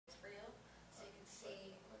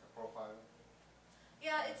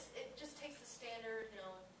Yeah, it just takes the standard,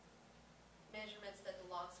 measurements that the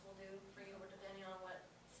logs will do for you, or depending on what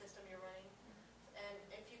system you're running. And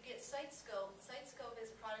if you get SiteScope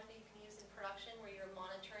is a product that you can use in production where you're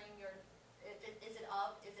monitoring is it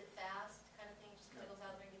up, is it fast, kind of thing. Just kind of goes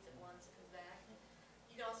out there and gets it once, it comes back.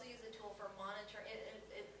 You can also use the tool for monitoring.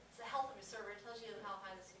 It's the health of your server. It tells you how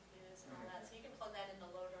high the CPU is and all that. So you can plug that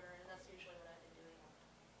into load runner, and that's usually what I've been doing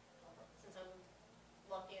since I'm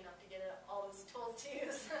lucky enough to get all those tools to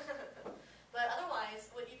use. But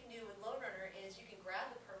otherwise, what you can do with load runner is you can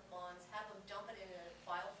grab the perf mons, have them dump it in a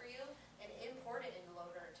file for you, and import it into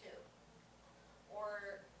load runner too.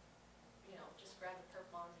 Or, just grab the perf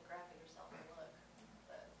mons and graph it yourself and look.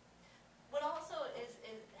 But what also is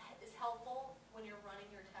helpful when you're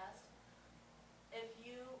running your test, if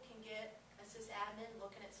you can get a sysadmin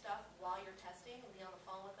looking at stuff while you're testing and be on the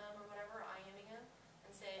phone with them or whatever, IMing them,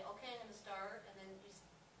 and say, okay, I'm going to start, and then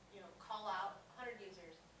you call out 100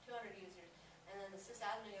 users, 200 users, and then the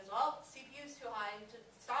sysadmin goes, well, CPU's too high to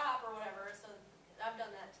stop or whatever. So I've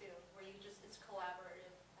done that too, where it's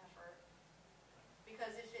collaborative effort.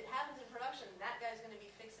 Because if it happens in production, that guy's going to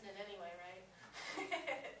be fixing it anyway, right?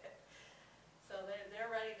 So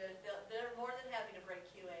they're ready to, they're more than happy to break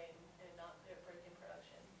QA and not break in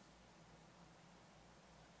production.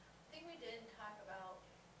 I think we did talk about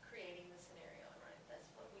creating the scenario, right?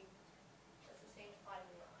 That's the same slide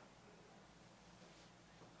we were on.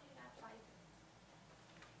 Oh, you got 5. I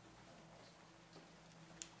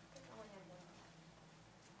think I only had 1.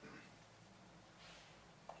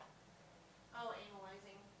 Oh,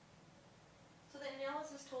 analyzing. So the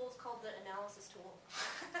analysis tool is called the analysis tool.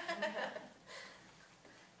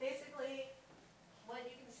 Basically, what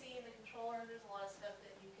you can see in the controller, there's a lot of stuff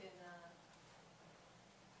that you can,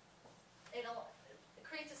 it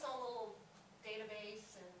creates its own little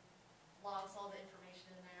database and logs all the information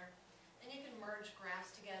in there. And you can merge graphs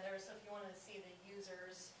together, so if you wanted to see the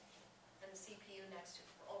users and the CPU next to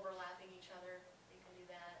overlapping each other, you can do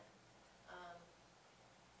that.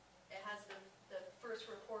 It has the first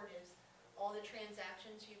report is all the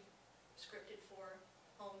transactions you've scripted for,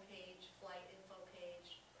 home page, flight info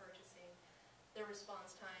page, purchasing, their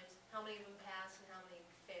response times, how many of them passed and how many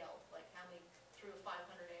failed, like how many threw a 500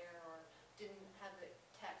 error or didn't have the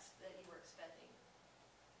text that you were expecting.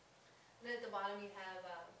 And then at the bottom you have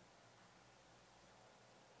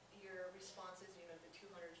your responses, the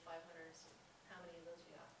 200s, 500s, how many of those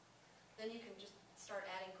you got. Then you can just start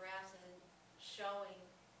adding graphs and then showing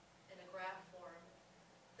in a graph form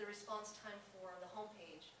the response time for the home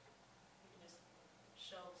page. You can just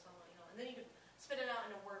show someone, and then you can spit it out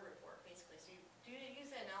in a Word report, basically. So you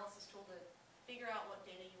use the analysis tool to figure out what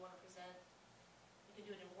data you want to present. You can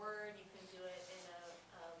do it in Word, you can do it in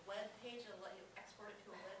a web page, it'll let you export it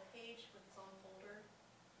to a web page with its own folder.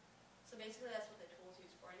 So basically that's what the tool is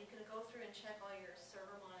used for. And you can go through and check all your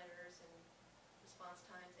server monitors and response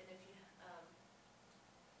times, and if you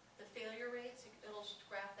the failure rates, it'll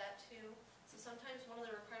graph that too. So sometimes one of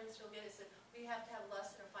the requirements you'll get is that we have to have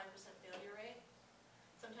less than a 5% failure rate.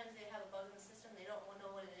 Sometimes they have a bug in the system, they don't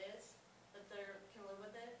know what it is, but they can live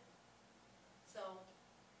with it. So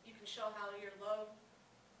you can show how your load,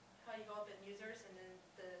 how you go up in users, and then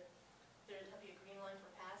there'll be a green line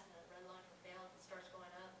for pass and a red line for fail. If it starts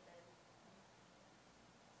going up, then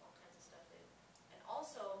all kinds of stuff. And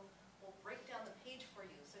also, we'll break down the page for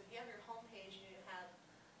you. So if you have your home page, you have,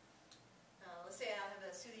 let's say I have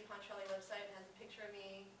a Suzie Pontrelli website, it has a picture of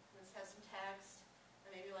me, and it has some text,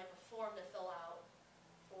 and maybe like a form to fill out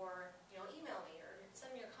for, email me or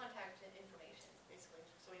send me your contact information, basically.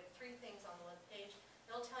 So we have 3 things on the web page.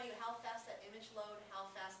 It'll tell you how fast that image loaded, how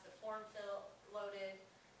fast the form loaded,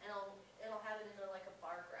 and it'll have it into like a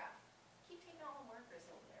bar graph. Keep taking all the markers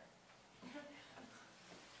over there.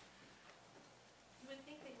 You would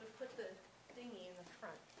think they would put the thingy in the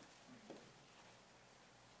front.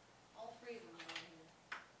 All 3 of them are in here.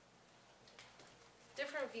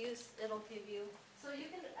 Different views it'll give you. So you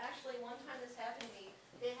can actually, one time this happened to me,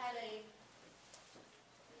 it had a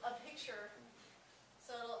picture.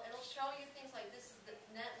 So it'll show you things like this is the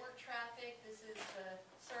network traffic, this is the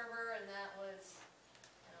server, and that was,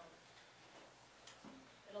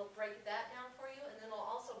 it'll break that down for you, and then it'll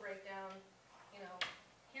also break down,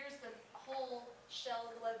 here's the whole shell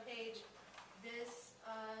of the web page. This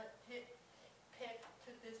pic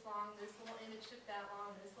took this long, this little image took that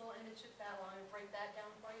long, this little image took that long, and break that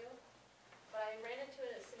down for you. But I ran into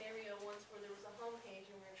a scenario once where there was a home page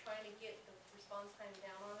and we were trying to get the response time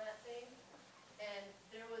down on that thing. And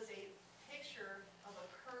there was a picture of a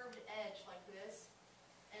curved edge like this,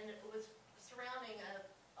 and it was surrounding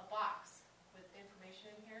a box with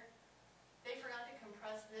information in here. They forgot to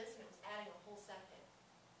compress this, and it was adding a whole second.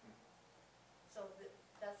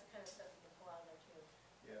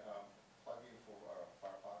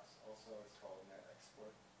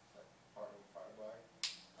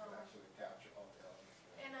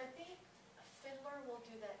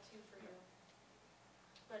 do that too for you,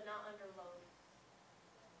 but not under load.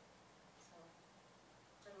 So,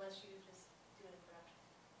 unless you just do it in production,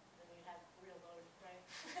 then you have real load, right?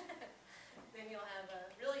 Then you'll have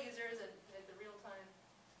real users at the real time.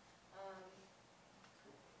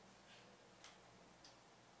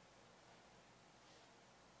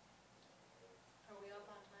 Are we up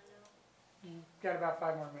on time now? You've got about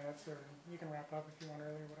 5 more minutes, or you can wrap up if you want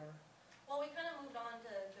early, whatever. Well, we kind of moved on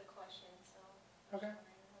to questions, so. Okay.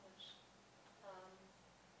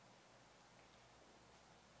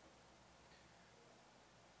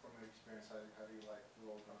 From your experience, how do you like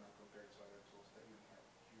Load Runner compared to other tools that you have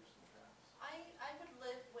used in the past? I would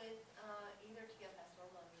live with either TFS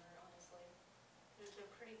or Loader, honestly.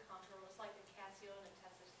 They're pretty comparable. It's like a Casio and a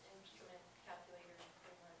Texas Instrument calculator,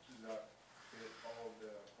 pretty much. Does that fit all of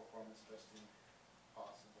the performance testing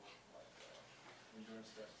possible, like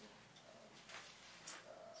endurance testing,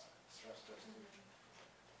 stress testing,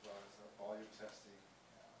 as well as volume testing,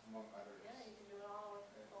 among others? Yeah, you can do it all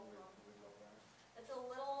with both of them. With Load Runner. It's a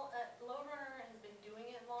little, Load Runner has been doing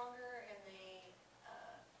it longer, and they,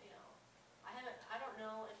 you know, I don't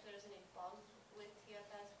know if there's any bugs with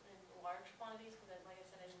TFS in large quantities, because like I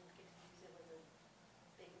said, I didn't get to use it with a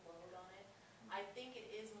big load on it. I think it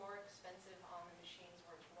is more expensive on the machines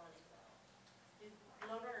where it's running though. The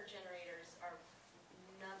Load Runner generators are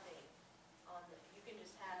nothing on them. You can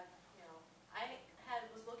just have, you know,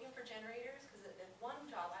 was looking for generators, because at one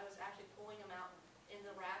job I was actually pulling them out in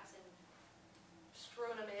the racks and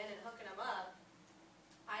screwing them in and hooking them up.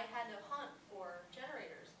 I had to hunt for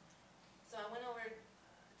generators. So I went over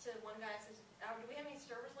to one guy and says, do we have any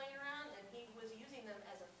servers laying around? And he was using them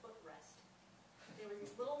as a footrest. They were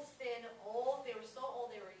these little thin, old, they were so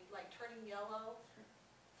old they were like turning yellow.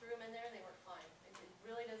 Threw them in there and they were fine. It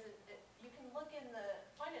really doesn't, you can look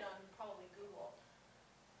find it on probably Google.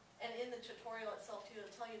 And in the tutorial itself too,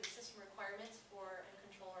 it'll tell you the system requirements for a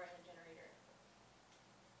controller and a generator.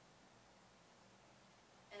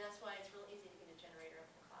 And that's why it's real easy to get a generator up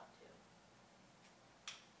in the cloud too.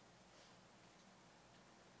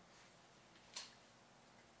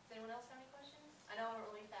 Does anyone else have any questions? I know I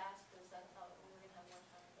went really fast because I thought we were going to have more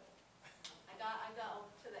time, but I got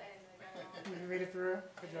to the end. You made it through?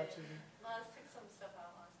 Good job, Suzie. Let's take some stuff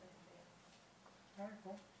out last night. All right,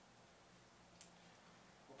 cool.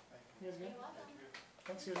 Cool, thank you. You guys good? You're welcome.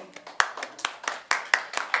 Thanks, Suzie.